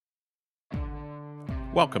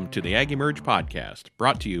Welcome to the Ag Emerge podcast,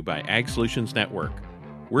 brought to you by Ag Solutions Network.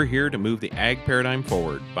 We're here to move the ag paradigm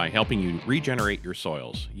forward by helping you regenerate your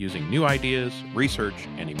soils using new ideas, research,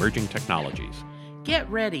 and emerging technologies. Get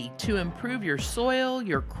ready to improve your soil,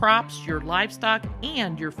 your crops, your livestock,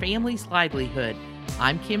 and your family's livelihood.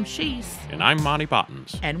 I'm Kim Sheese. And I'm Monty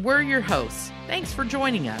Bottens. And we're your hosts. Thanks for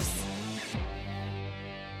joining us.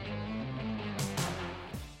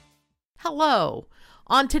 Hello.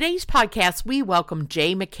 On today's podcast, we welcome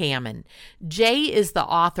Jay McCammon. Jay is the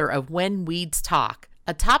author of When Weeds Talk,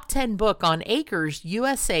 a top 10 book on Acres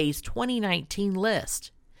USA's 2019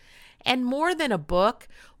 list. And more than a book,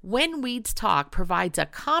 When Weeds Talk provides a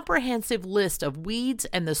comprehensive list of weeds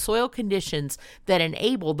and the soil conditions that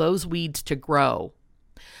enable those weeds to grow.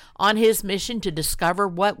 On his mission to discover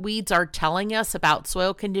what weeds are telling us about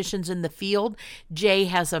soil conditions in the field, Jay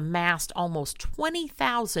has amassed almost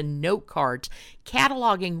 20,000 note cards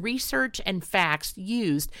cataloging research and facts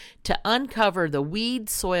used to uncover the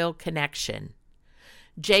weed-soil connection.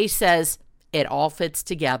 Jay says it all fits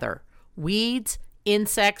together. Weeds,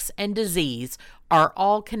 insects, and disease are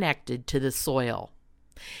all connected to the soil.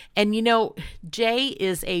 And you know, Jay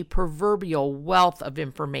is a proverbial wealth of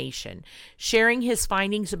information, sharing his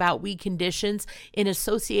findings about weed conditions in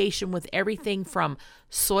association with everything from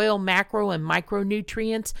soil macro and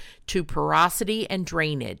micronutrients to porosity and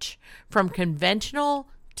drainage. From conventional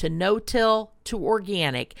to no-till to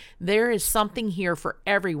organic, there is something here for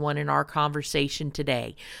everyone in our conversation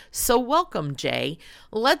today. So welcome, Jay.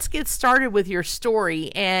 Let's get started with your story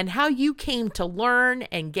and how you came to learn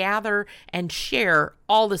and gather and share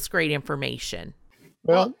all this great information.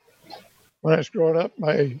 Well, when I was growing up,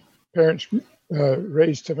 my parents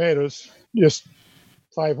raised tomatoes, just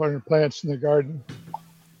 500 plants in the garden,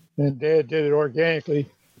 and Dad did it organically.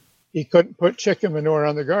 He couldn't put chicken manure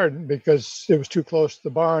on the garden because it was too close to the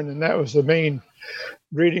barn, and that was the main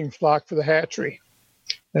breeding flock for the hatchery.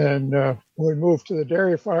 And we moved to the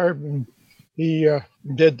dairy farm, and he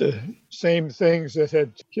did the same things that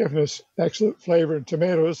had given us excellent flavor in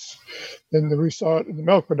tomatoes, and we saw it in the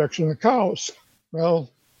milk production of the cows. Well,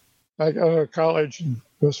 I got out of college and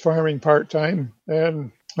was farming part-time, and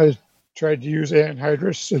I tried to use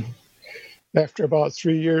anhydrous, and after about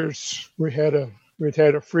 3 years, we'd had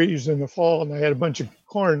a freeze in the fall, and I had a bunch of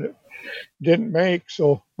corn that didn't make,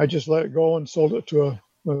 so I just let it go and sold it to a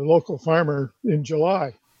local farmer in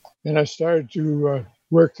July. And I started to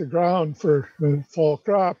work the ground for the fall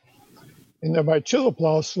crop, and then my chisel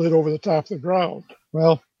plow slid over the top of the ground.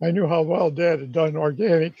 Well, I knew how well Dad had done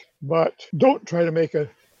organic, but don't try to make a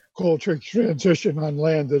cold turkey transition on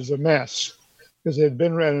land that is a mess, because it had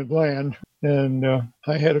been rented land, and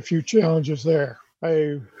I had a few challenges there.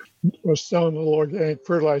 I was selling a little organic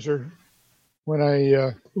fertilizer when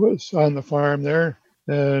I was on the farm there,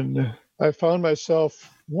 and I found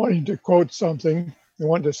myself wanting to quote something. I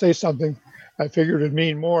wanted to say something. I figured it'd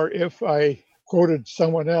mean more if I quoted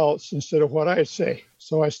someone else instead of what I say.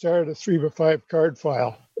 So I started a 3x5 card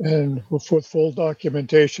file, and with full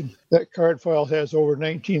documentation. That card file has over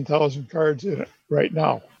 19,000 cards in it right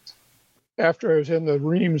now. After I was in the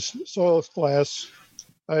Reams soils class,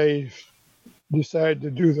 I decided to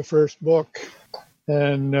do the first book,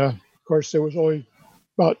 and of course there was only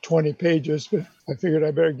about 20 pages, but I figured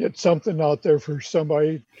I better get something out there for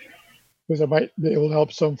somebody, because I might be able to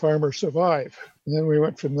help some farmer survive. And then we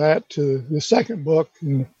went from that to the second book,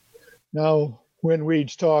 and now When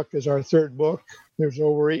Weeds Talk is our third book. There's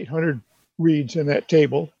over 800 weeds in that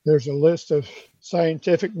table. There's a list of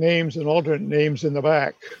scientific names and alternate names in the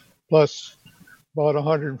back, plus about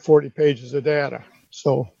 140 pages of data.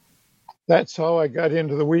 So that's how I got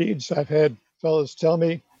into the weeds. I've had fellas tell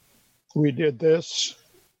me we did this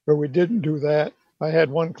or we didn't do that. I had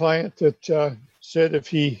one client that said if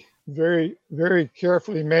he very, very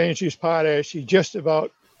carefully managed his potash, he just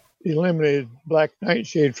about eliminated black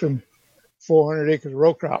nightshade from 400 acres of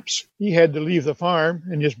row crops. He had to leave the farm,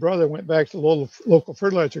 and his brother went back to the local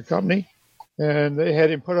fertilizer company, and they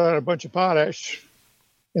had him put on a bunch of potash,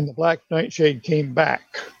 and the black nightshade came back.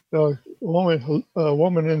 So a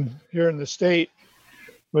woman here in the state,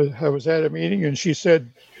 I was at a meeting, and she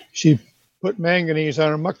said she put manganese on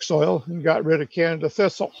her muck soil and got rid of Canada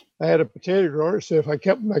thistle. I had a potato grower say if I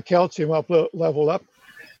kept my calcium level up,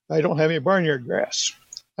 I don't have any barnyard grass.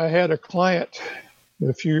 I had a client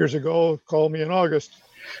a few years ago call me in August,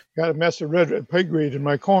 got a mess of red pigweed in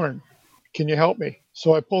my corn. Can you help me?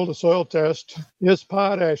 So I pulled a soil test. His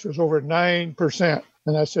potash was over 9%.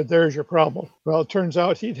 And I said, there's your problem. Well, it turns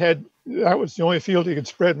out that was the only field he could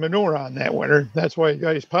spread manure on that winter. That's why he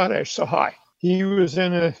got his potash so high. He was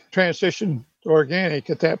in a transition to organic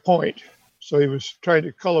at that point. So he was trying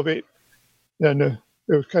to cultivate and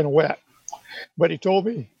it was kind of wet. But he told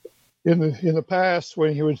me in the past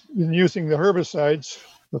when he was using the herbicides,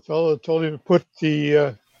 the fellow told him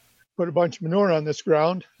to put a bunch of manure on this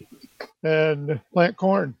ground and plant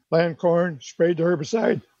corn, sprayed the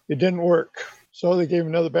herbicide. It didn't work. So they gave him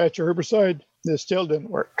another batch of herbicide. It still didn't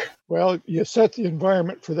work. Well, you set the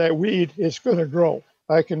environment for that weed, it's going to grow.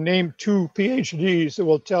 I can name 2 PhDs that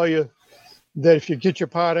will tell you that if you get your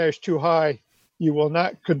potash too high, you will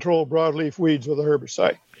not control broadleaf weeds with a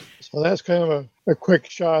herbicide. So that's kind of a quick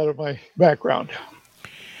shot of my background.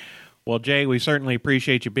 Well, Jay, we certainly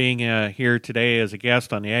appreciate you being here today as a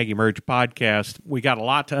guest on the Ag Emerge podcast. We got a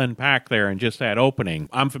lot to unpack there in just that opening.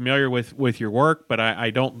 I'm familiar with your work, but I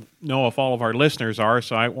don't know if all of our listeners are,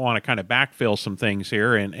 so I want to kind of backfill some things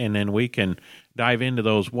here, and then we can dive into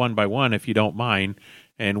those one by one if you don't mind.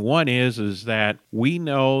 And one is that we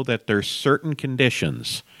know that there's certain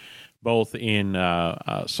conditions, both in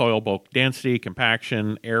soil bulk density,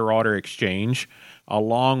 compaction, air-water exchange,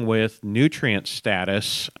 along with nutrient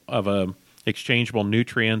status of exchangeable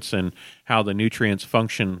nutrients and how the nutrients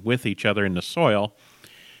function with each other in the soil,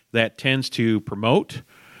 that tends to promote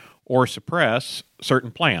or suppress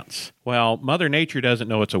certain plants. Well, Mother Nature doesn't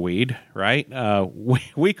know it's a weed, right?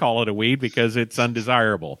 We call it a weed because it's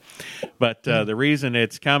undesirable. But the reason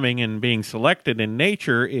it's coming and being selected in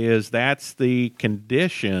nature is that's the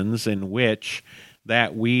conditions in which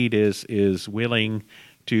that weed is willing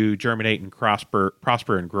to germinate and prosper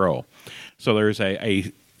and grow. So there's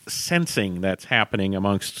a sensing that's happening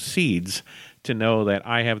amongst seeds to know that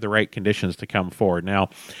I have the right conditions to come forward. Now,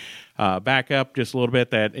 back up just a little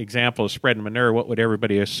bit, that example of spreading manure, what would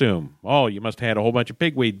everybody assume? Oh, you must have had a whole bunch of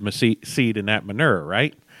pigweed seed in that manure,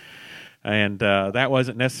 right? And that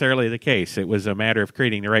wasn't necessarily the case. It was a matter of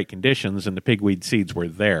creating the right conditions, and the pigweed seeds were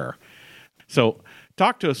there. So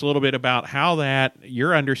talk to us a little bit about how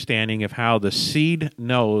your understanding of how the seed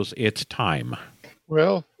knows its time.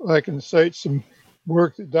 Well, I can cite some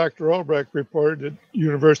work that Dr. Albrecht reported at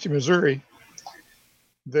University of Missouri.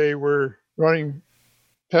 They were running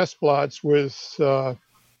pest plots with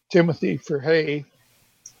Timothy for hay.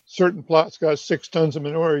 Certain plots got 6 tons of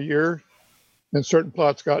manure a year, and certain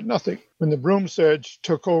plots got nothing. When the broom sedge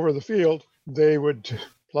took over the field, they would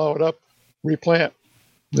plow it up, replant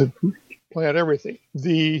everything.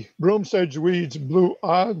 The broom sedge weeds blew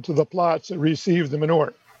onto the plots that received the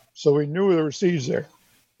manure. So we knew there were seeds there,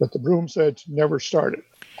 but the broom sedge never started.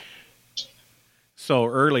 So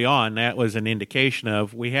early on, that was an indication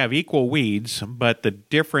of we have equal weeds, but the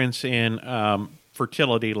difference in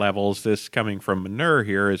fertility levels, this coming from manure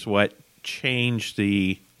here, is what changed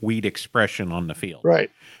the weed expression on the field.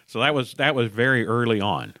 Right. So that was very early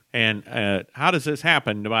on. And how does this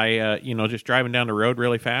happen? By just driving down the road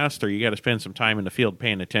really fast, or you got to spend some time in the field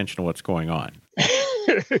paying attention to what's going on?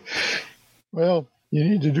 Well, you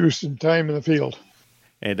need to do some time in the field.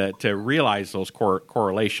 And to realize those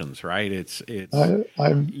correlations, right?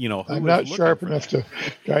 I'm not sharp enough to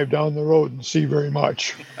drive down the road and see very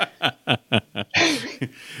much.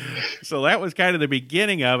 So that was kind of the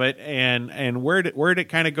beginning of it, and where did it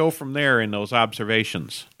kind of go from there in those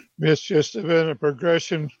observations? It's just been a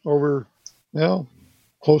progression over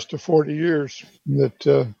close to 40 years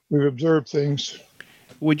that we've observed things.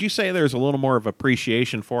 Would you say there's a little more of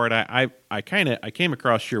appreciation for it? I came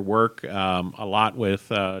across your work a lot with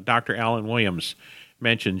Dr. Alan Williams.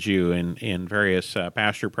 Mentions you in various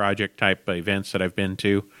pasture project type events that I've been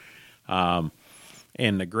to, and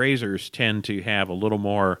the grazers tend to have a little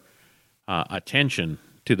more attention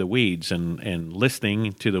to the weeds and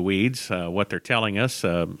listening to the weeds, what they're telling us.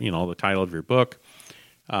 The title of your book,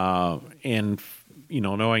 and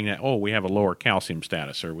knowing that we have a lower calcium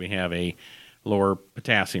status, or we have a lower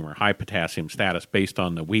potassium or high potassium status based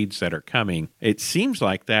on the weeds that are coming. It seems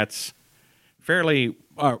like that's fairly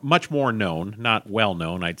much more known, not well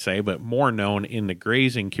known, I'd say, but more known in the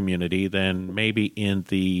grazing community than maybe in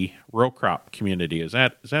the row crop community. Is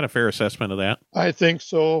that a fair assessment of that? I think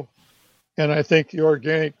so. And I think the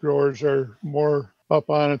organic growers are more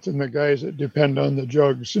up on it than the guys that depend on the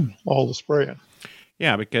jugs and all the spraying.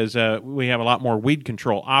 Yeah, because we have a lot more weed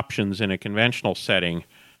control options in a conventional setting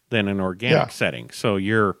than an organic setting. So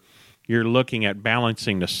you're looking at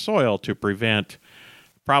balancing the soil to prevent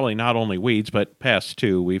probably not only weeds, but pests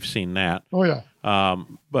too. We've seen that. Oh, yeah.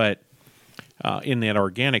 But in that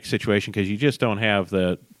organic situation, because you just don't have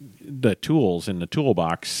the tools in the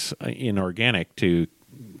toolbox in organic to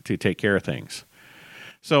take care of things.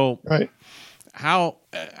 So right. How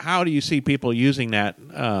do you see people using that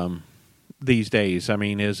these days? I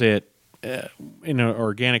mean, is it in an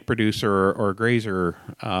organic producer or a grazer,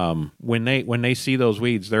 when they see those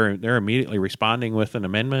weeds, they're immediately responding with an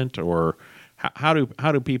amendment, or How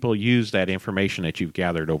do people use that information that you've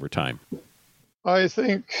gathered over time? I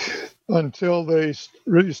think until they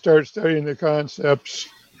really start studying the concepts,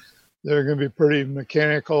 they're going to be pretty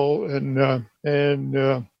mechanical and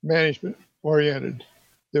management oriented.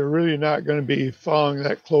 They're really not going to be following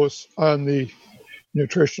that close on the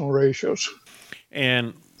nutritional ratios.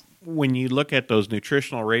 And when you look at those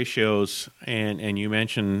nutritional ratios, and you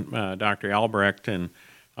mentioned Dr. Albrecht, and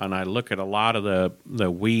I look at a lot of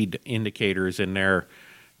the weed indicators in there,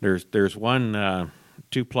 there's one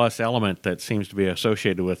 2+ element that seems to be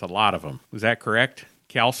associated with a lot of them. Is that correct?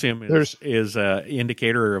 Calcium is an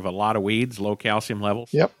indicator of a lot of weeds, low calcium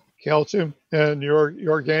levels? Yep, calcium and your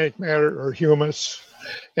organic matter or humus,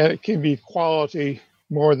 and it can be quality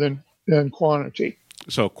more than quantity.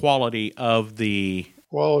 So quality of the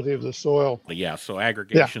soil. Yeah, so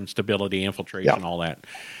aggregation, stability, infiltration, all that.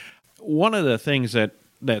 One of the things that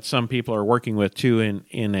some people are working with too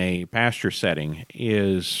in a pasture setting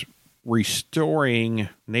is restoring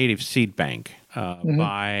native seed bank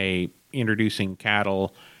by introducing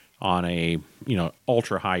cattle on a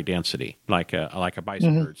ultra high density like a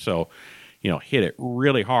bison herd. So hit it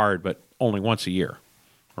really hard, but only once a year,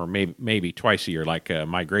 or maybe twice a year. Like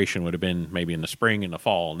migration would have been maybe in the spring and the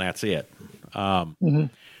fall, and that's it.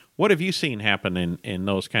 What have you seen happen in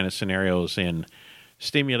those kind of scenarios in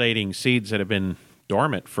stimulating seeds that have been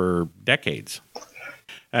dormant for decades?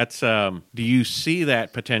 That's do you see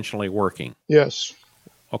that potentially working? Yes.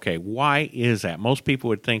 Okay, why is that? Most people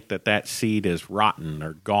would think that seed is rotten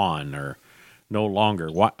or gone or no longer.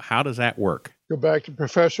 How does that work? Go back to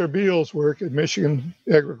Professor Beal's work at Michigan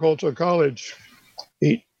Agricultural College,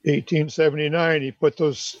 1879. He put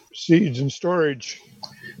those seeds in storage.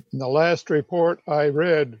 In the last report I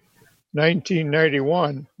read,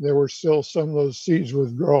 1991, there were still some of those seeds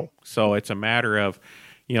would grow. So it's a matter of,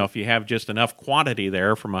 if you have just enough quantity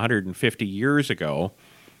there from 150 years ago,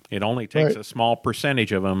 it only takes a small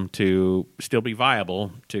percentage of them to still be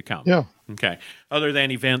viable to come. Yeah. Okay. Other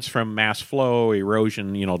than events from mass flow,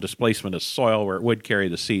 erosion, displacement of soil where it would carry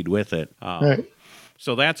the seed with it. Right.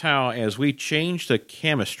 So that's how, as we change the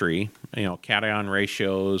chemistry, cation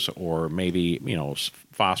ratios, or maybe,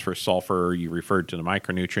 phosphorus, sulfur, you referred to the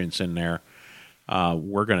micronutrients in there,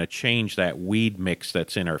 we're going to change that weed mix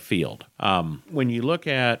that's in our field. When you look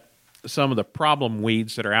at some of the problem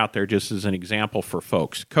weeds that are out there, just as an example for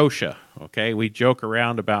folks, kochia, okay? We joke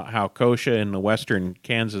around about how kochia in the western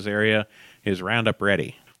Kansas area is Roundup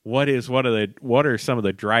ready. What are some of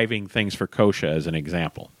the driving things for kochia as an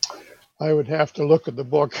example? I would have to look at the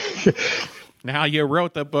book. Now you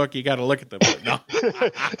wrote the book, you got to look at the book. No.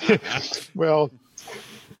 Well,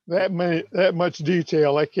 that much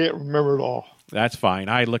detail, I can't remember it all. That's fine.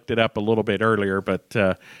 I looked it up a little bit earlier, but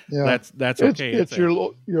that's okay. It's your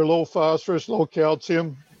low phosphorus, low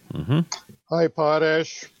calcium, high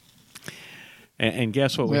potash. And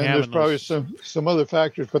guess what we have? There's probably some other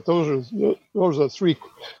factors, but those are three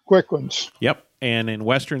quick ones. Yep. And in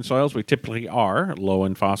western soils, we typically are low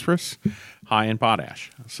in phosphorus, high in potash.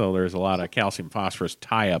 So there's a lot of calcium phosphorus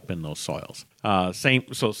tie up in those soils.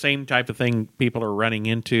 Same type of thing people are running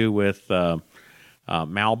into with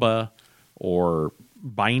Malba or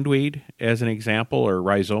bindweed as an example, or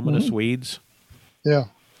rhizomatous weeds. Yeah.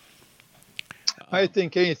 I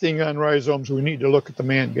think anything on rhizomes, we need to look at the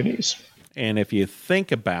manganese. And if you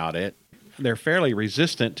think about it, they're fairly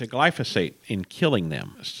resistant to glyphosate in killing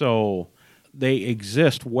them. So they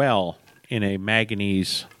exist well in a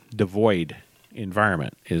manganese devoid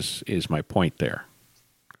environment is my point there.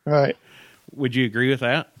 Right. Would you agree with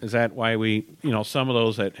that? Is that why we, some of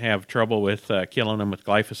those that have trouble with killing them with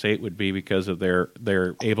glyphosate would be because of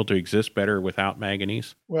they're able to exist better without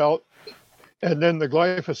manganese? Well, and then the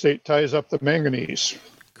glyphosate ties up the manganese.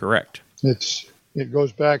 Correct. It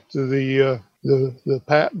goes back to the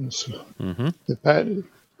patents. Mm-hmm.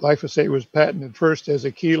 Glyphosate was patented first as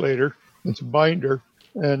a chelator. It's a binder,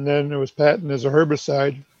 and then it was patented as a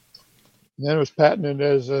herbicide. And then it was patented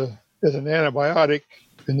as an antibiotic.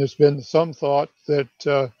 And there's been some thought that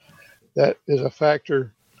that is a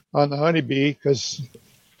factor on the honeybee, because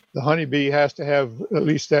the honeybee has to have at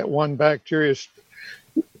least that one bacteria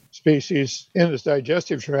species in its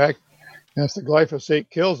digestive tract. And if the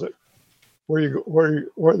glyphosate kills it, where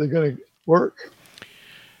are they going to work?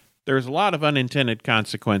 There's a lot of unintended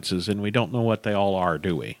consequences, and we don't know what they all are,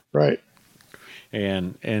 do we? Right.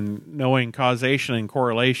 And knowing causation and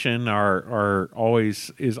correlation are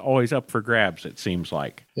always up for grabs, it seems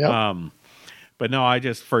like. Yeah. But no,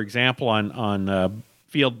 for example, on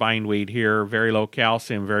field bindweed here, very low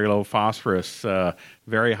calcium, very low phosphorus,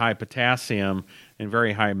 very high potassium, and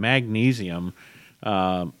very high magnesium.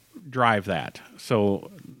 drive that.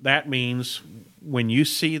 So that means when you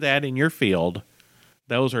see that in your field,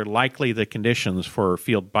 those are likely the conditions for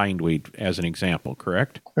field bindweed, as an example,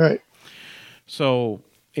 correct? Right. So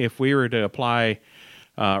if we were to apply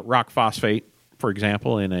rock phosphate, for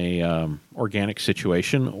example, in a organic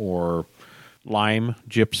situation, or lime,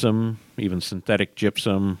 gypsum, even synthetic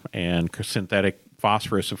gypsum and synthetic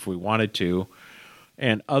phosphorus if we wanted to,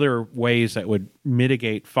 and other ways that would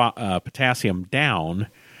mitigate potassium down,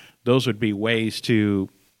 those would be ways to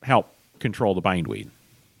help control the bindweed.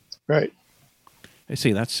 Right. I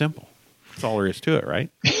see, that's simple. That's all there is to it, right?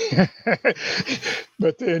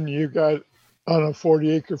 But then you got, on a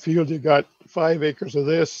 40-acre field, you got 5 acres of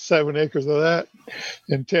this, 7 acres of that,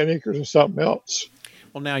 and 10 acres of something else.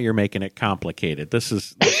 Well, now you're making it complicated. This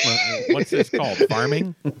what's this called?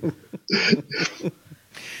 Farming?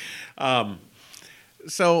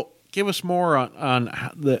 So give us more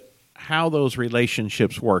on how those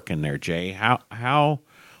relationships work in there, Jay.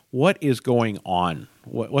 What is going on?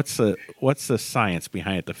 What's the science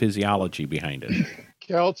behind it, the physiology behind it?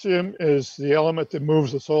 Calcium is the element that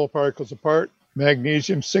moves the soil particles apart.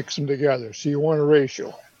 Magnesium sticks them together. So you want a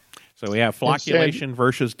ratio. So we have flocculation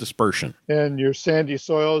versus dispersion. And your sandy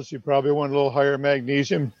soils, you probably want a little higher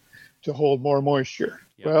magnesium to hold more moisture.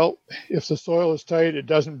 Yep. Well, if the soil is tight, it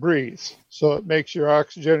doesn't breathe. So it makes your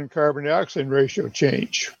oxygen and carbon dioxide ratio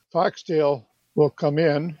change. Foxtail will come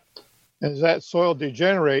in, and as that soil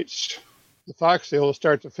degenerates, the foxtail will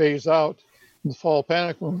start to phase out, and the fall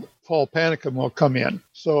panicum will come in.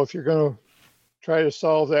 So if you're going to try to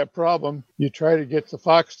solve that problem, you try to get the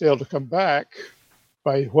foxtail to come back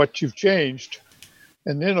by what you've changed,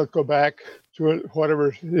 and then it'll go back to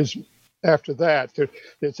whatever is after that.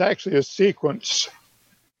 It's actually a sequence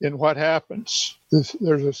in what happens.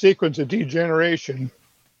 There's a sequence of degeneration,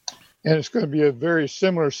 and it's going to be a very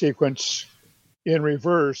similar sequence in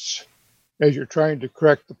reverse as you're trying to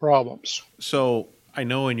correct the problems. So I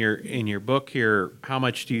know in your book here, how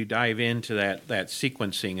much do you dive into that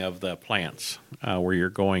sequencing of the plants, where you're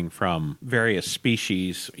going from various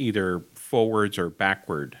species, either forwards or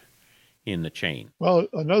backward in the chain? Well,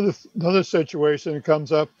 another situation that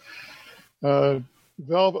comes up,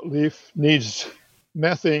 velvet leaf needs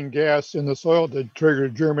methane gas in the soil to trigger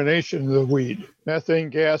germination of the weed. Methane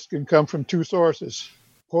gas can come from two sources: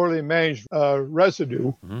 poorly managed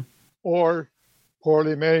residue, mm-hmm. or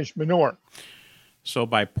poorly managed manure. So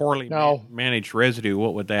by poorly managed residue,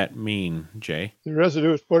 what would that mean, Jay? The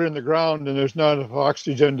residue is put in the ground and there's not enough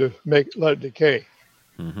oxygen to let it decay.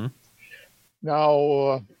 Mm-hmm.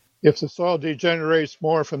 Now, if the soil degenerates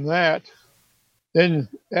more from that, then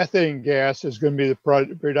ethane gas is going to be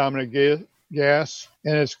the predominant gas,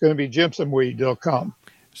 and it's going to be gypsum weed that'll come.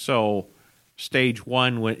 So stage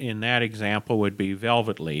one in that example would be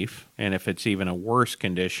velvet leaf, and if it's even a worse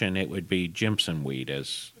condition, it would be gypsum weed,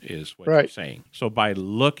 is what right. You're saying. So by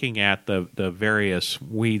looking at the various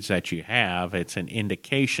weeds that you have, it's an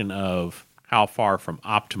indication of how far from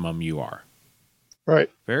optimum you are.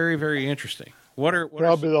 Right. Very, very interesting.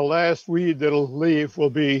 Probably the last weed that'll leave will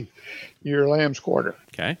be your lamb's quarter.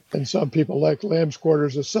 Okay. And some people like lamb's quarter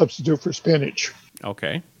as a substitute for spinach.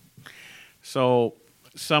 Okay. So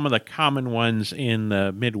some of the common ones in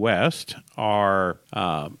the Midwest are,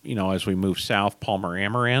 as we move south, Palmer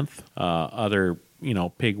amaranth, other,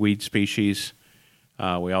 pigweed species.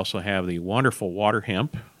 We also have the wonderful water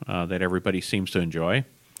hemp that everybody seems to enjoy.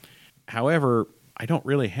 However, I don't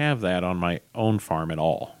really have that on my own farm at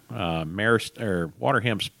all. Water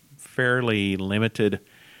hemp's fairly limited,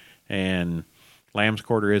 and lamb's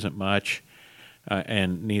quarter isn't much,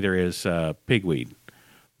 and neither is pigweed.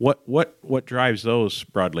 What drives those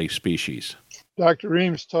broadleaf species? Dr.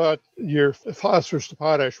 Reams taught your phosphorus to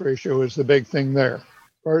potash ratio is the big thing there.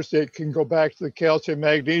 First, it can go back to the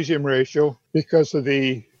calcium-magnesium ratio because of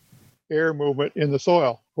the air movement in the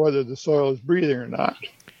soil, whether the soil is breathing or not.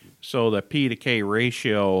 So the P to K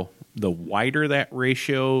ratio, the wider that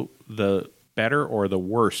ratio, the better or the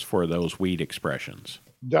worse for those weed expressions?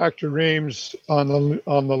 Dr. Reams, on the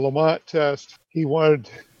Lamont test, he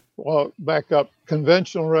wanted, back up,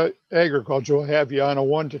 conventional agriculture will have you on a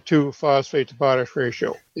 1-to-2 phosphate to potash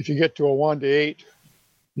ratio. If you get to a 1-to-8,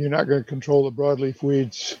 you're not going to control the broadleaf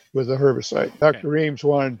weeds with a herbicide. Okay. Dr. Reams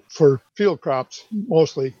wanted, for field crops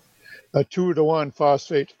mostly, a 2-to-1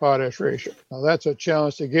 phosphate to potash ratio. Now that's a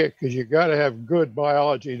challenge to get because you got to have good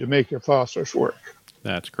biology to make your phosphorus work.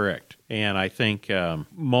 That's correct. And I think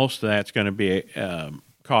most of that's going to be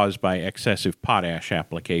caused by excessive potash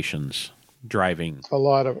applications driving a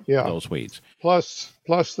lot of those weeds. Plus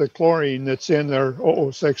the chlorine that's in their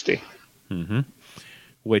 0060. Mm-hmm.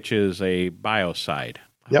 Which is a biocide.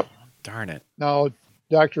 Yep. Oh, darn it. Now,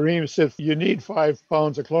 Dr. Reams said you need 5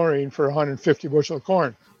 pounds of chlorine for 150 bushel of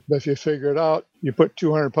corn. But if you figure it out, you put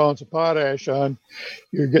 200 pounds of potash on,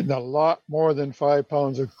 you're getting a lot more than 5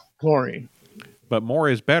 pounds of chlorine. But more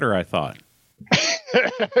is better, I thought.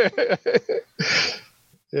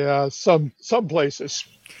 Yeah, some places.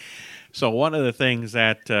 So one of the things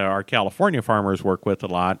that our California farmers work with a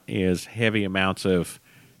lot is heavy amounts of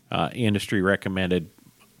industry-recommended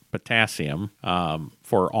potassium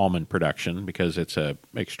for almond production because it's a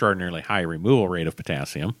extraordinarily high removal rate of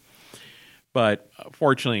potassium. But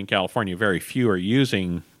fortunately in California, very few are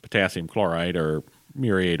using potassium chloride or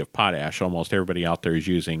muriate of potash. Almost everybody out there is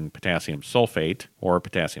using potassium sulfate or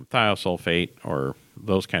potassium thiosulfate or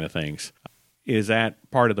those kind of things. Is that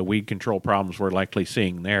part of the weed control problems we're likely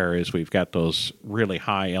seeing there is we've got those really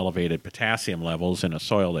high elevated potassium levels in a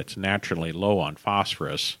soil that's naturally low on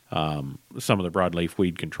phosphorus. Some of the broadleaf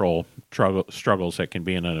weed control struggles that can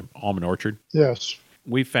be in an almond orchard. Yes.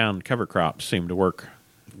 We found cover crops seem to work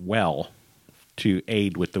well to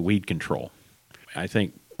aid with the weed control. I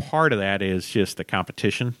think part of that is just the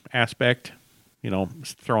competition aspect,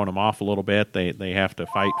 throwing them off a little bit. They have to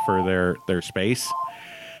fight for their space.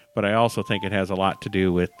 But I also think it has a lot to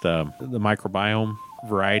do with the microbiome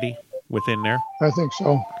variety within there. I think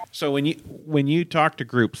so. So when you talk to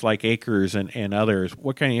groups like Acres and others,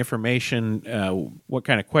 what kind of information, what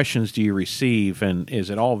kind of questions do you receive? And is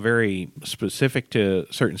it all very specific to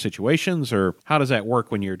certain situations? Or how does that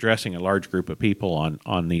work when you're addressing a large group of people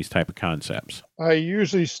on these type of concepts? I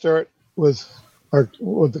usually start with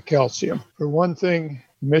the calcium. For one thing,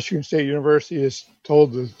 Michigan State University has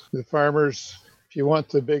told the farmers, if you want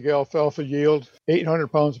the big alfalfa yield, 800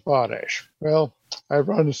 pounds of potash. Well, I've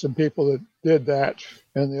run into some people that did that,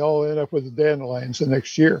 and they all end up with the dandelions the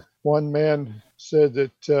next year. One man said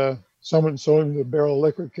that someone sold him a barrel of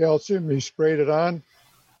liquid calcium, he sprayed it on,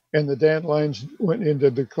 and the dandelions went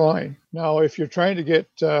into decline. Now, if you're trying to get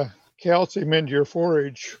calcium into your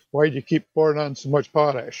forage, why do you keep pouring on so much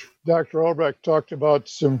potash? Dr. Albrecht talked about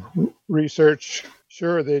some research.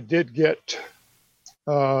 Sure, they did get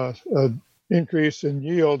an increase in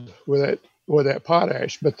yield with that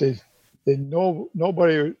potash, but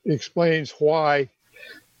nobody explains why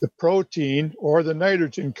the protein or the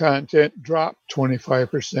nitrogen content dropped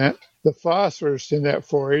 25%. The phosphorus in that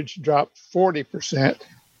forage dropped 40%.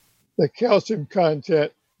 The calcium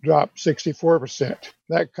content dropped 64%.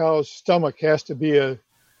 That cow's stomach has to be a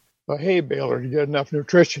hay baler to get enough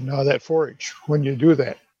nutrition out of that forage when you do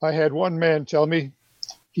that. I had one man tell me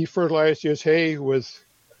he fertilized his hay with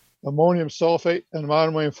ammonium sulfate and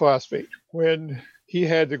ammonium phosphate. When he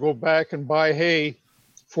had to go back and buy hay,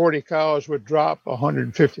 40 cows would drop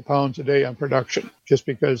 150 pounds a day on production just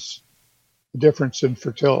because the difference in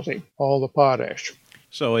fertility, all the potash.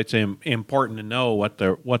 So it's important to know what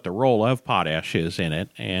the role of potash is in it,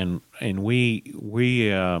 and we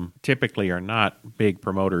typically are not big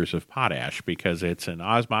promoters of potash because it's an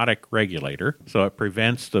osmotic regulator, so it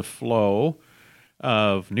prevents the flow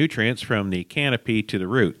of nutrients from the canopy to the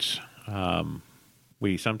roots.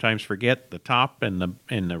 We sometimes forget the top and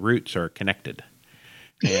the roots are connected.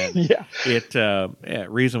 And yeah.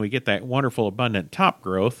 Reason we get that wonderful abundant top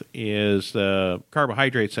growth is the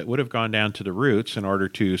carbohydrates that would have gone down to the roots in order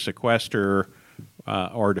to sequester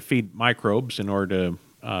or to feed microbes in order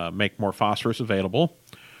to make more phosphorus available,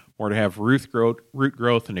 or to have root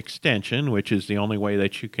growth and extension, which is the only way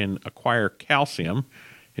that you can acquire calcium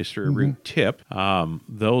is through a root tip.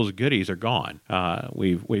 Those goodies are gone.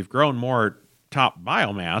 We've grown more top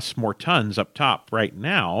biomass, more tons up top right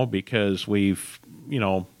now because we've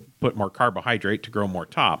put more carbohydrate to grow more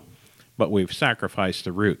top, but we've sacrificed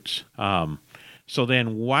the roots. So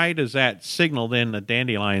then why does that signal then the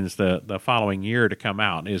dandelions the following year to come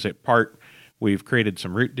out? Is it part we've created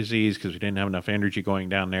some root disease because we didn't have enough energy going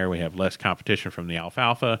down there? We have less competition from the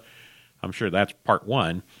alfalfa. I'm sure that's part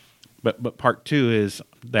one. But part two is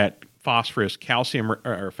that phosphorus calcium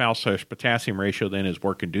or phosphorus potassium ratio then is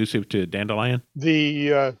more conducive to dandelion?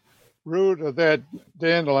 The root of that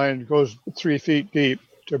dandelion goes 3 feet deep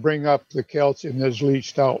to bring up the calcium that's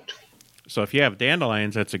leached out. So if you have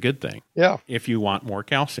dandelions, that's a good thing. Yeah. If you want more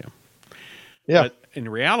calcium. Yeah. But in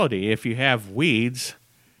reality, if you have weeds,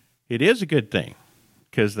 it is a good thing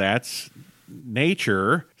because that's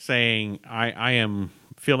nature saying, I am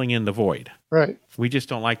filling in the void. Right. We just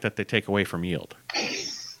don't like that they take away from yield.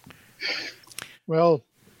 Well,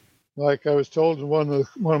 like I was told in one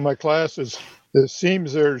of my classes, it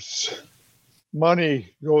seems there's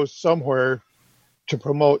money goes somewhere to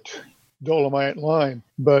promote dolomite lime,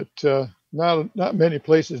 but not many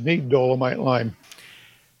places need dolomite lime.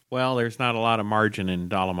 Well, there's not a lot of margin in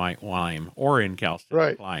dolomite lime or in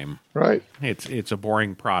calcitic lime. Right. It's a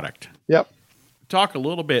boring product. Yep. Talk a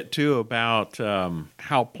little bit, too, about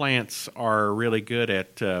how plants are really good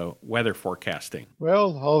at weather forecasting.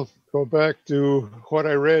 Well, I'll go back to what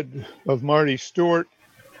I read of Marty Stewart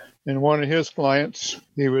and one of his clients.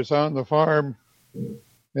 He was on the farm,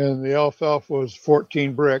 and the alfalfa was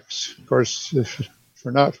 14 bricks. Of course, if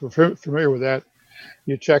you're not familiar with that,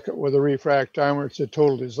 you check it with a refractometer. It's a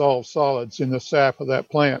total dissolved solids in the sap of that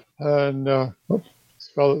plant. And the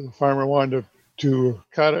farmer wanted to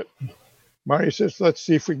cut it. Marty says, let's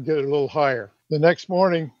see if we can get it a little higher. The next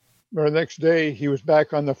morning, or the next day, he was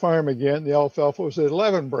back on the farm again. The alfalfa was at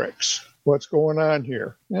 11 bricks. What's going on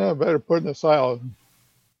here? Yeah, I better put it in the silo.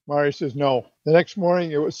 Marty says, no. The next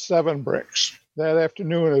morning, it was 7 bricks. That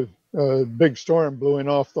afternoon, a big storm blew in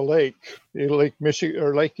off the lake, Lake Michigan,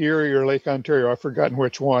 or Lake Erie, or Lake Ontario. I've forgotten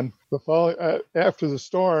which one. After the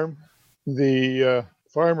storm, the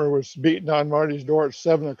farmer was beating on Marty's door at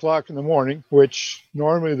 7 o'clock in the morning, which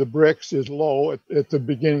normally the bricks is low at the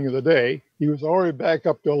beginning of the day. He was already back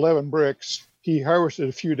up to 11 bricks. He harvested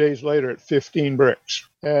a few days later at 15 bricks.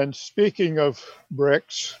 And speaking of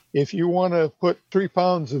bricks, if you want to put 3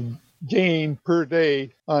 pounds of gain per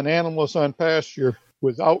day on animals on pasture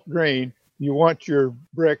without grain, you want your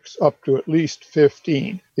bricks up to at least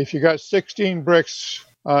 15. If you got 16 bricks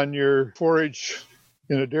on your forage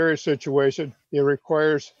in a dairy situation, it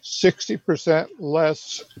requires 60%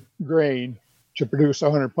 less grain to produce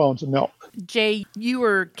 100 pounds of milk. Jay, you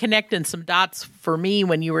were connecting some dots for me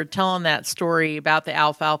when you were telling that story about the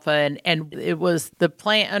alfalfa, and it was the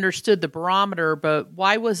plant understood the barometer, but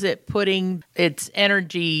why was it putting its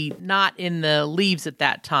energy not in the leaves at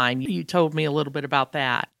that time? You told me a little bit about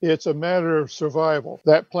that. It's a matter of survival.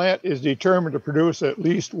 That plant is determined to produce at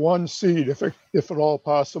least one seed, if at all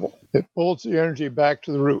possible. It pulls the energy back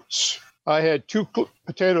to the roots. I had 2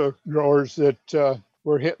 potato growers that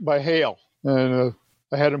were hit by hail, and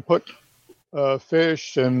I had them put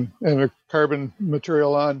fish and a carbon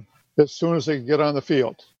material on as soon as they could get on the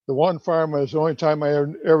field. The one farm was the only time I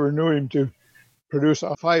ever knew him to produce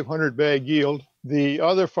a 500 bag yield. The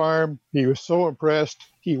other farm, he was so impressed,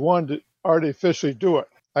 he wanted to artificially do it.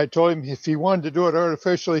 I told him if he wanted to do it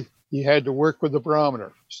artificially, he had to work with the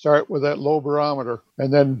barometer. Start with that low barometer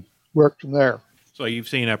and then work from there. So you've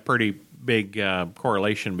seen a pretty big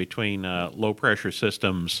correlation between low pressure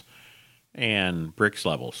systems and bricks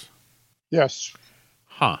levels. Yes.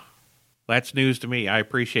 Huh. That's news to me. I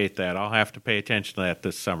appreciate that. I'll have to pay attention to that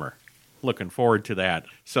this summer. Looking forward to that.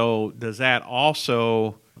 So does that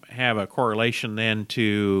also have a correlation then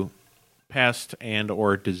to pest and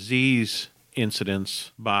or disease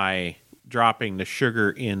incidents by dropping the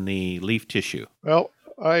sugar in the leaf tissue? Well,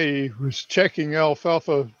 I was checking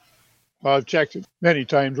alfalfa. I've checked it many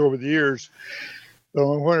times over the years. But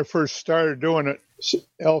when I first started doing it,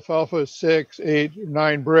 alfalfa 6, 8,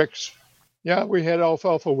 9 bricks. Yeah, we had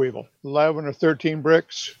alfalfa weevil. 11 or 13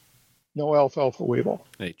 bricks, no alfalfa weevil.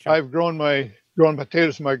 I've grown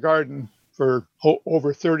potatoes in my garden for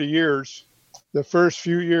over 30 years. The first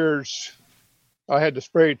few years, I had to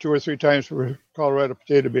spray 2 or 3 times for Colorado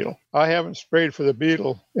potato beetle. I haven't sprayed for the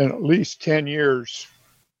beetle in at least 10 years,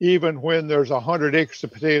 even when there's 100 acres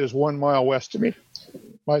of potatoes 1 mile west of me.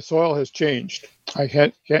 My soil has changed. I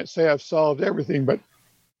can't say I've solved everything, but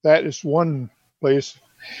that is one place.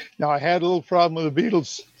 Now, I had a little problem with the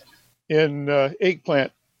beetles in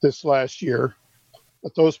eggplant this last year,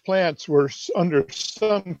 but those plants were under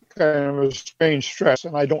some kind of a strange stress,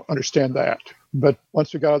 and I don't understand that. But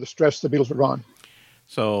once we got out of the stress, the beetles were gone.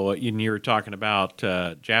 So you were talking about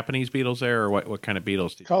Japanese beetles there, or what kind of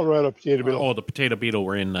beetles? Colorado potato beetle. Oh, the potato beetle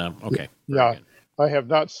were in, okay. Yeah, I have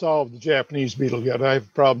not solved the Japanese beetle yet. I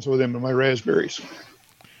have problems with them in my raspberries.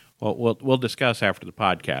 Well, we'll discuss after the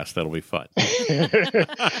podcast. That'll be fun.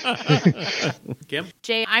 Kim?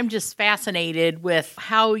 Jay, I'm just fascinated with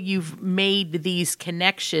how you've made these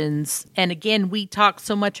connections. And again, we talk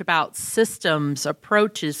so much about systems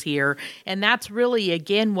approaches here. And that's really,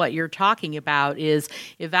 again, what you're talking about is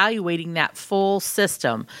evaluating that full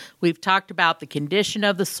system. We've talked about the condition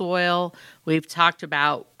of the soil. We've talked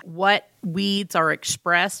about what weeds are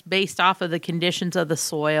expressed based off of the conditions of the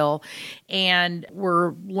soil, and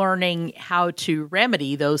we're learning how to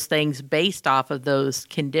remedy those things based off of those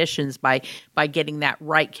conditions by getting that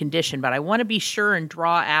right condition. But I want to be sure and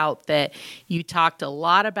draw out that you talked a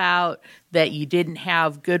lot about that you didn't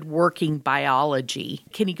have good working biology.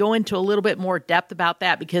 Can you go into a little bit more depth about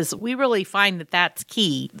that? Because we really find that that's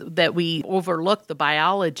key, that we overlook the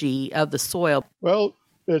biology of the soil. Well,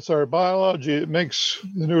 it's our biology that makes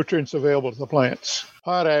the nutrients available to the plants.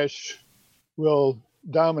 Potash will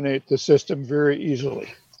dominate the system very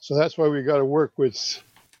easily. So that's why we got to work with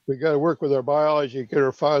our biology, get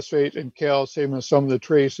our phosphate and calcium and some of the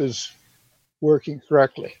traces working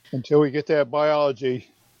correctly. Until we get that biology,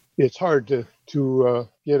 it's hard to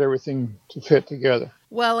get everything to fit together.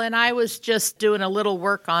 Well, and I was just doing a little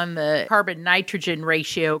work on the carbon-nitrogen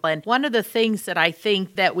ratio. And one of the things that I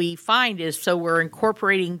think that we find is, so we're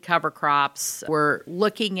incorporating cover crops, we're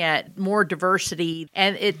looking at more diversity,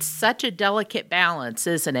 and it's such a delicate balance,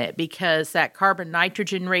 isn't it? Because that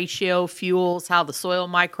carbon-nitrogen ratio fuels how the soil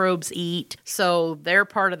microbes eat. So they're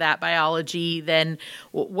part of that biology. Then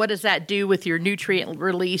what does that do with your nutrient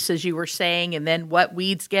release, as you were saying, and then what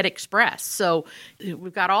weeds get expressed? So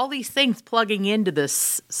we've got all these things plugging into this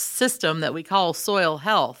system that we call soil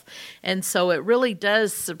health. And so it really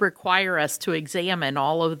does require us to examine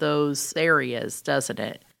all of those areas, doesn't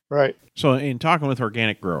it? Right. So in talking with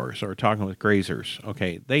organic growers or talking with grazers,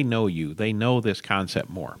 okay, they know you. They know this concept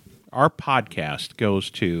more. Our podcast goes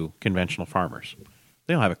to conventional farmers.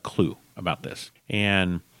 They don't have a clue about this.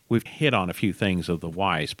 And we've hit on a few things of the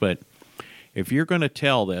whys, but if you're going to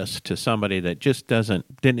tell this to somebody that just doesn't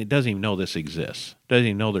even know this exists, doesn't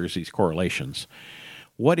even know there's these correlations,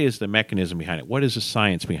 what is the mechanism behind it? What is the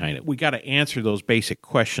science behind it? We got to answer those basic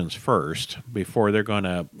questions first before they're going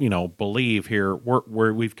to, believe here.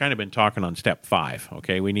 We've kind of been talking on step 5.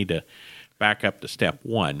 Okay, we need to back up to step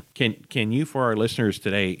 1. Can you, for our listeners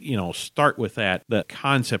today, start with that, the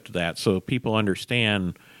concept of that, so people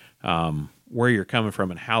understand where you're coming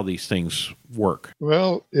from and how these things work?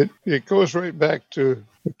 Well, it goes right back to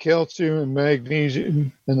the calcium and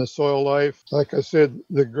magnesium in the soil life. Like I said,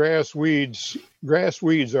 the grass weeds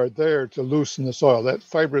are there to loosen the soil. That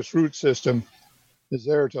fibrous root system is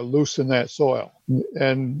there to loosen that soil.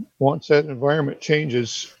 And once that environment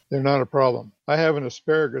changes, they're not a problem. I have an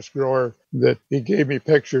asparagus grower that he gave me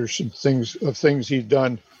pictures of things he'd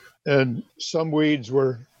done, and some weeds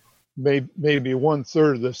were maybe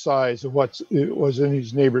 1/3 of the size of what it was in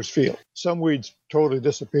his neighbor's field. Some weeds totally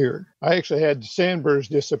disappeared. I actually had sandburrs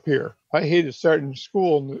disappear. I hated starting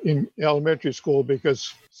school in elementary school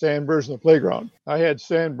because sandburrs in the playground. I had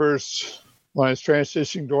sandburrs when I was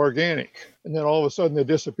transitioning to organic, and then all of a sudden they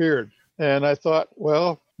disappeared. And I thought,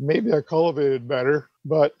 well, maybe I cultivated better,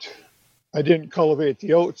 but I didn't cultivate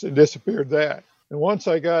the oats and disappeared that. And once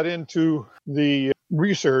I got into the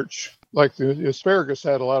research, like the asparagus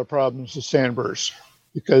had a lot of problems with sandburrs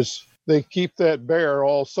because they keep that bare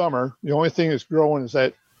all summer. The only thing that's growing is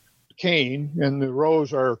that cane, and the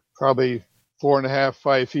rows are probably 4.5,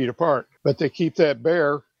 5 feet apart. But they keep that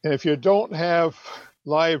bare, and if you don't have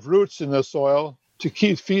live roots in the soil to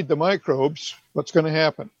feed the microbes, what's going to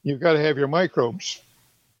happen? You've got to have your microbes,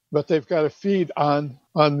 but they've got to feed on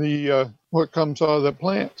the what comes out of the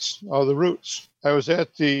plants, out of the roots. I was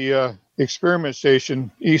at the experiment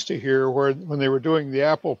station east of here when they were doing the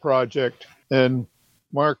apple project, and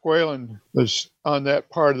Mark Whalen was on that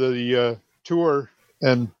part of the tour,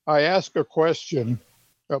 and I asked a question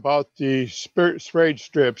about the sprayed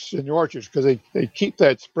strips in the orchards because they keep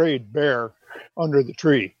that sprayed bare under the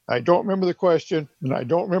tree. I don't remember the question, and I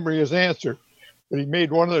don't remember his answer, but he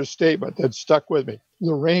made one other statement that stuck with me.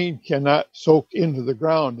 The rain cannot soak into the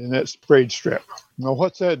ground in that sprayed strip. Now,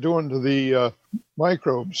 what's that doing to the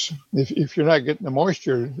microbes if you're not getting the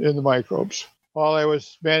moisture in the microbes? While I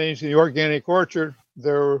was managing the organic orchard,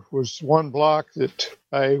 there was one block that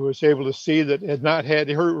I was able to see that had not had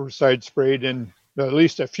herbicide sprayed in at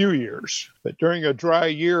least a few years. But during a dry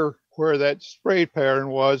year where that spray pattern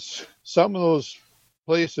was, some of those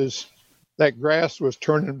places, that grass was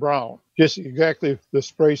turning brown, just exactly the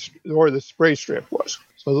spray strip was.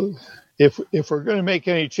 So if we're going to make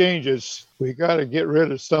any changes, we got to get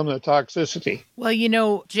rid of some of the toxicity.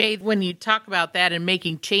 Well, Jay, when you talk about that and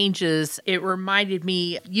making changes, it reminded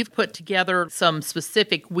me, you've put together some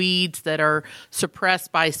specific weeds that are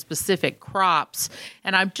suppressed by specific crops.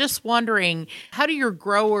 And I'm just wondering, how do your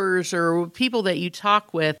growers or people that you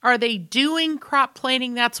talk with, are they doing crop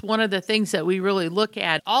planting? That's one of the things that we really look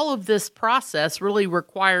at. All of this process really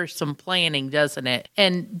requires some planning, doesn't it?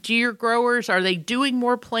 And do your growers, are they doing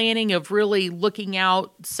more planning of really looking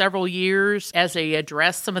out several years as they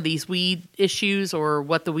address some of these weed issues or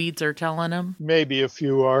what the weeds are telling them? Maybe a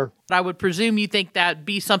few are. I would presume you think that'd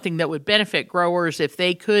be something that would benefit growers if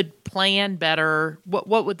they could plan better.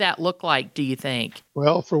 What would that look like, do you think?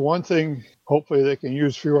 Well, for one thing, hopefully they can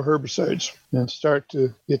use fewer herbicides and start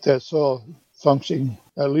to get that soil functioning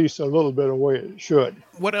at least a little bit of way it should.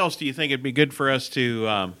 What else do you think it'd be good for us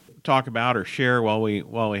to talk about or share while we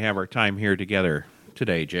have our time here together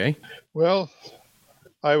today, Jay? Well,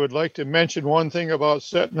 I would like to mention one thing about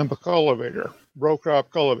setting up a cultivator, row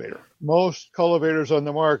crop cultivator. Most cultivators on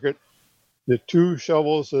the market, the two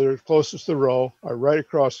shovels that are closest to the row are right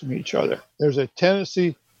across from each other. There's a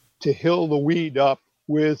tendency to hill the weed up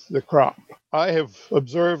with the crop. I have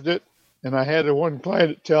observed it, and I had one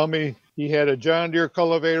client tell me he had a John Deere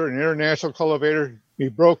cultivator, an International cultivator. He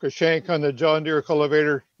broke a shank on the John Deere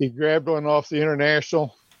cultivator. He grabbed one off the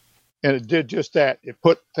International, and it did just that. It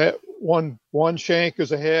put that one shank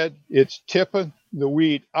as a head. It's tipping the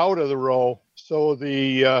weed out of the row, so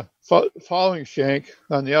the following shank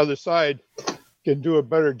on the other side can do a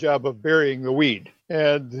better job of burying the weed.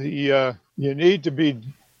 And you need to be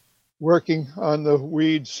working on the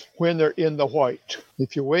weeds when they're in the white.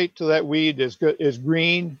 If you wait till that weed is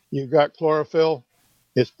green, you've got chlorophyll,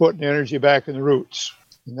 it's putting energy back in the roots.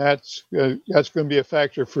 And that's going to be a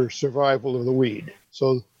factor for survival of the weed.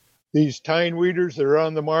 So these tine weeders that are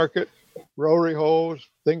on the market, rotary hoes,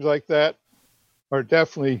 things like that,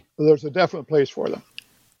 there's a definite place for them.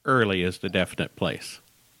 Early is the definite place.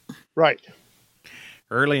 Right.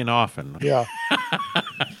 Early and often. Yeah.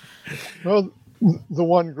 Well, the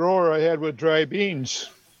one grower I had with dry beans,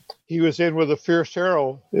 he was in with a Fierce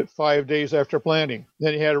Harrow at 5 days after planting.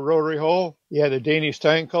 Then he had a rotary hoe, he had a Danish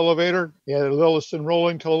tine cultivator, he had a Lillison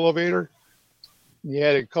rolling cultivator, he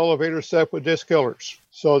had a cultivator set with disc killers,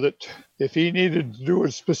 so that if he needed to do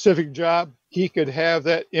a specific job, he could have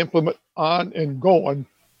that implement on and going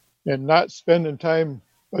and not spending time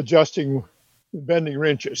adjusting bending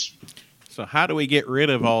wrenches. So how do we get rid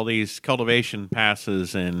of all these cultivation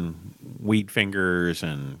passes and weed fingers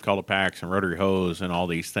and Cultipacks and rotary hose and all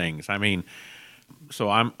these things? I mean, so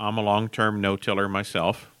I'm a long-term no-tiller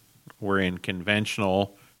myself. We're in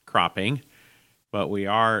conventional cropping, but we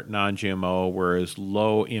are non-GMO. We're as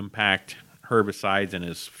low-impact herbicides and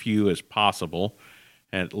as few as possible,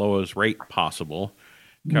 at lowest rate possible,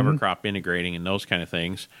 cover crop integrating and those kind of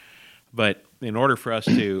things. But in order for us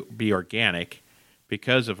to be organic,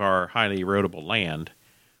 because of our highly erodible land,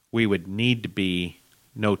 we would need to be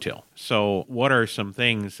no-till. So what are some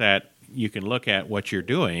things that you can look at what you're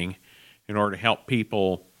doing in order to help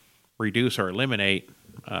people reduce or eliminate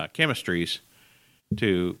chemistries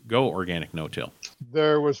to go organic no-till?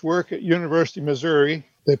 There was work at University of Missouri.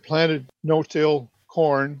 They planted no-till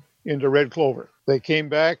corn into red clover. They came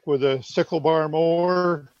back with a sickle bar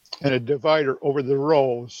mower and a divider over the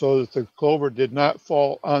row so that the clover did not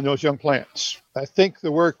fall on those young plants. I think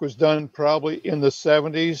the work was done probably in the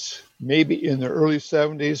 70s, maybe in the early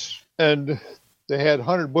 70s, and they had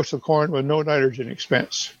 100 bushel of corn with no nitrogen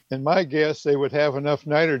expense. And my guess, they would have enough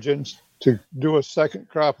nitrogen to do a second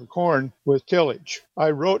crop of corn with tillage.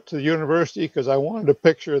 I wrote to the university because I wanted a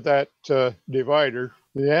picture of that divider.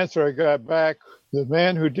 The answer I got back, the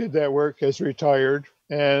man who did that work has retired,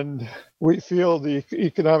 and we feel the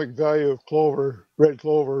economic value of clover, red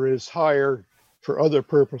clover, is higher for other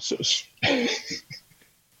purposes.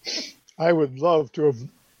 I would love to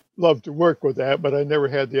work with that, but I never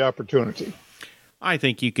had the opportunity. I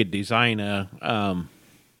think you could design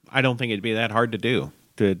I don't think it'd be that hard to do.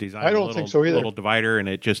 To design I don't think so either. Little divider, and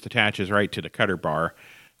it just attaches right to the cutter bar.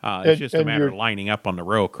 It's just a matter of lining up on the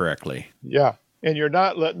row correctly. Yeah, and you're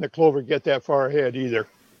not letting the clover get that far ahead either.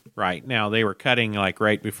 Right. Now, they were cutting like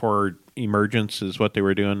right before emergence is what they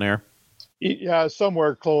were doing there? Yeah,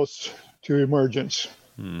 somewhere close to emergence.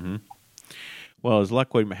 Mm-hmm. Well, as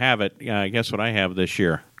luck would have it, guess what I have this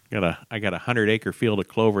year? I got a 100-acre field of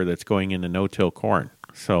clover that's going into no-till corn.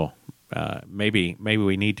 So maybe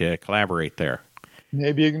we need to collaborate there.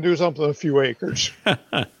 Maybe you can do something with a few acres.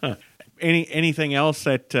 Anything else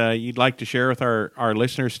that you'd like to share with our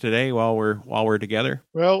listeners today while we're together?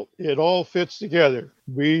 Well, it all fits together.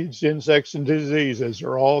 Weeds, insects, and diseases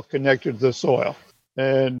are all connected to the soil.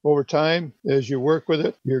 And over time, as you work with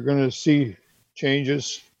it, you're going to see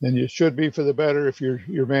changes, and it should be for the better if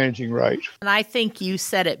you're managing right. And I think you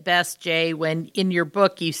said it best, Jay, when in your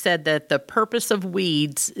book you said that the purpose of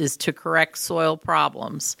weeds is to correct soil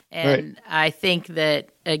problems. And right. I think that,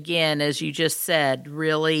 again, as you just said,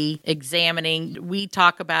 really examining, we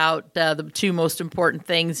talk about the two most important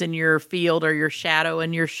things in your field are your shadow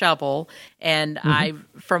and your shovel. And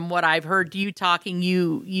from what I've heard you talking,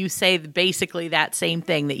 you say basically that same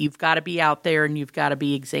thing, that you've got to be out there and you've got to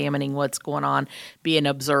be examining what's going on, be an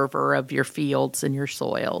observer of your fields and your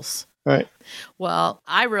soils. Right. Well,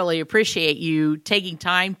 I really appreciate you taking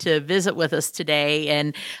time to visit with us today.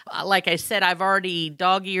 And like I said, I've already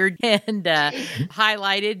dog-eared and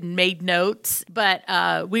highlighted and made notes. But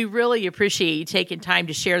we really appreciate you taking time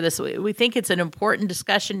to share this. We think it's an important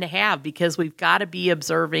discussion to have because we've got to be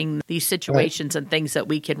observing these situations and things that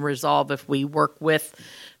we can resolve if we work with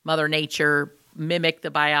Mother Nature mimic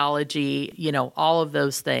the biology, all of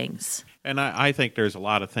those things. And I think there's a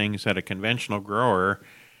lot of things that a conventional grower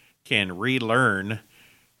can relearn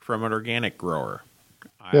from an organic grower.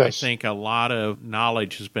 Yes. I think a lot of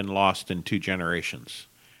knowledge has been lost in 2 generations.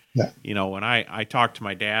 Yeah. When I talk to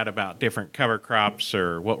my dad about different cover crops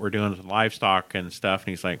or what we're doing with livestock and stuff, and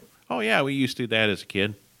he's like, oh, yeah, we used to do that as a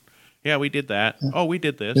kid. Yeah, we did that. Yeah. Oh, we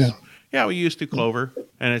did this. Yeah, we used to clover.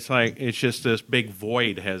 And it's just this big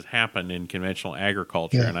void has happened in conventional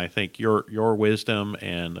agriculture. Yeah. And I think your wisdom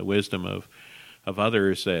and the wisdom of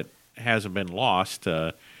others that hasn't been lost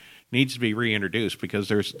needs to be reintroduced, because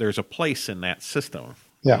there's a place in that system.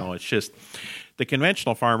 Yeah. It's just the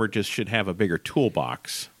conventional farmer just should have a bigger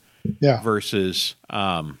toolbox. Yeah. Versus,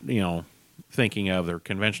 thinking of the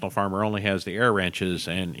conventional farmer only has the air wrenches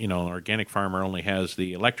and, an organic farmer only has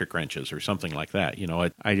the electric wrenches or something like that.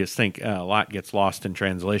 I just think a lot gets lost in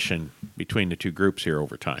translation between the 2 groups here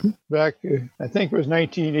over time. Back, I think it was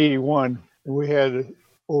 1981, and we had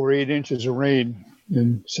over 8 inches of rain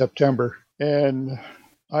in September. And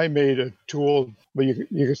I made a tool, but you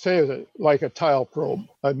could say it was like a tile probe.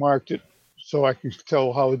 I marked it so I could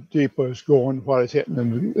tell how deep I was going, what I was hitting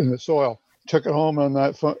in the soil. Took it home on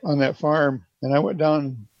that farm, and I went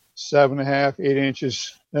down 7.5, 8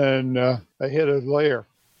 inches, and I hit a layer.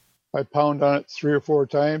 I pound on it 3 or 4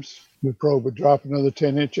 times, the probe would drop another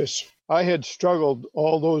 10 inches. I had struggled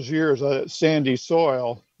all those years on that sandy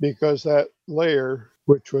soil because that layer,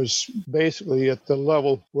 which was basically at the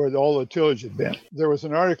level where all the tillage had been. There was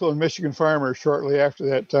an article in Michigan Farmer shortly after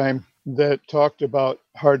that time that talked about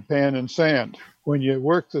hard pan and sand. When you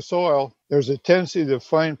work the soil, there's a tendency to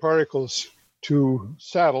fine particles to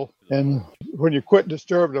settle, and when you quit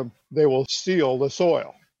disturbing them, they will seal the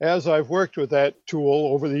soil. As I've worked with that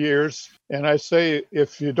tool over the years, and I say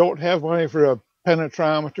if you don't have money for a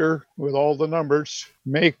penetrometer with all the numbers,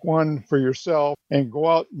 make one for yourself and go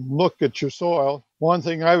out and look at your soil. One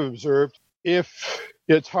thing I've observed, if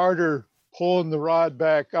it's harder pulling the rod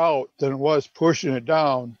back out than it was pushing it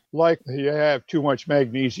down, likely you have too much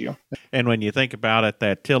magnesium. And when you think about it,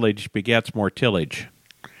 that tillage begets more tillage.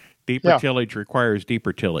 Deeper tillage requires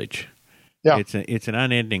deeper tillage. Yeah. It's an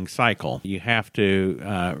unending cycle. You have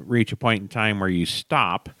to reach a point in time where you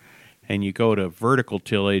stop and you go to vertical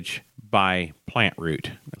tillage by plant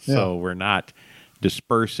root. So we're not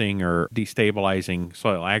dispersing or destabilizing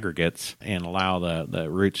soil aggregates and allow the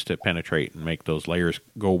roots to penetrate and make those layers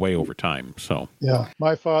go away over time. So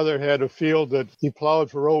my father had a field that he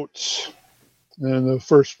plowed for oats, and the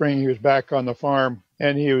first spring he was back on the farm,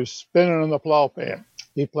 and he was spinning on the plow pan.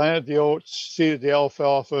 He planted the oats, seeded the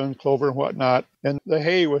alfalfa and clover and whatnot, and the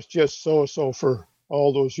hay was just so for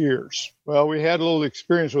all those years. Well, we had a little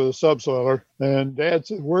experience with a subsoiler, and Dad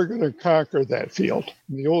said, we're going to conquer that field.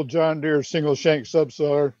 The old John Deere single shank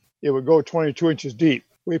subsoiler, it would go 22 inches deep.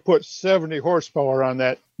 We put 70 horsepower on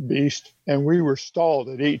that beast, and we were stalled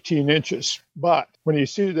at 18 inches. But when you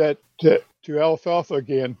seeded that to alfalfa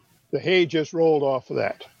again, the hay just rolled off of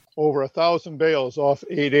that. Over 1,000 bales off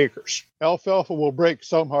 8 acres. Alfalfa will break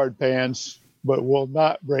some hard pans, but will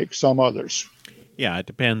not break some others. Yeah, it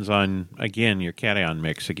depends on, again, your cation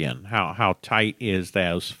mix again. How tight is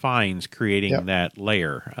those fines creating that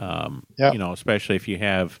layer? Especially if you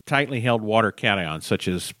have tightly held water cations such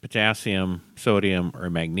as potassium, sodium, or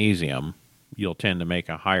magnesium, you'll tend to make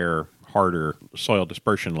a harder soil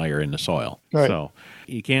dispersion layer in the soil. Right. So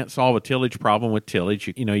you can't solve a tillage problem with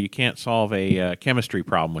tillage. You can't solve a chemistry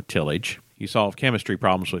problem with tillage. You solve chemistry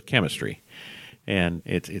problems with chemistry. And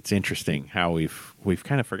it's interesting how we've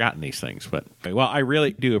kind of forgotten these things. But, well, I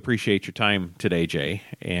really do appreciate your time today, Jay.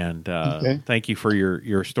 And thank you for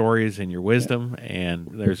your stories and your wisdom. And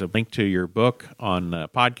there's a link to your book on the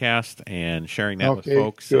podcast and sharing that with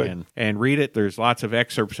folks. And read it. There's lots of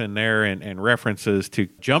excerpts in there and references to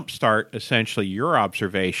jumpstart essentially your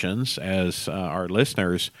observations as our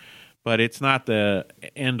listeners. But it's not the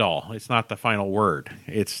end all. It's not the final word.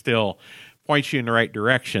 It still points you in the right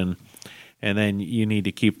direction. And then you need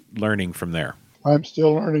to keep learning from there. I'm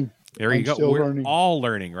still learning. There you go. We're all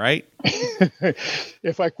learning, right?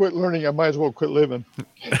 If I quit learning, I might as well quit living.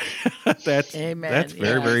 Amen. That's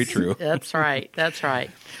very, very true. That's right. That's right.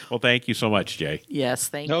 Well, thank you so much, Jay. Yes,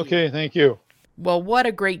 thank you. Okay, thank you. Well, what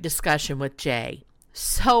a great discussion with Jay.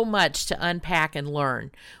 So much to unpack and learn.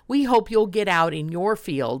 We hope you'll get out in your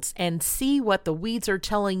fields and see what the weeds are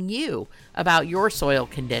telling you about your soil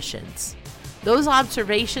conditions. Those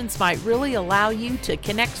observations might really allow you to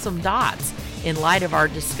connect some dots in light of our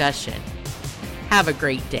discussion. Have a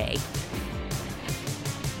great day.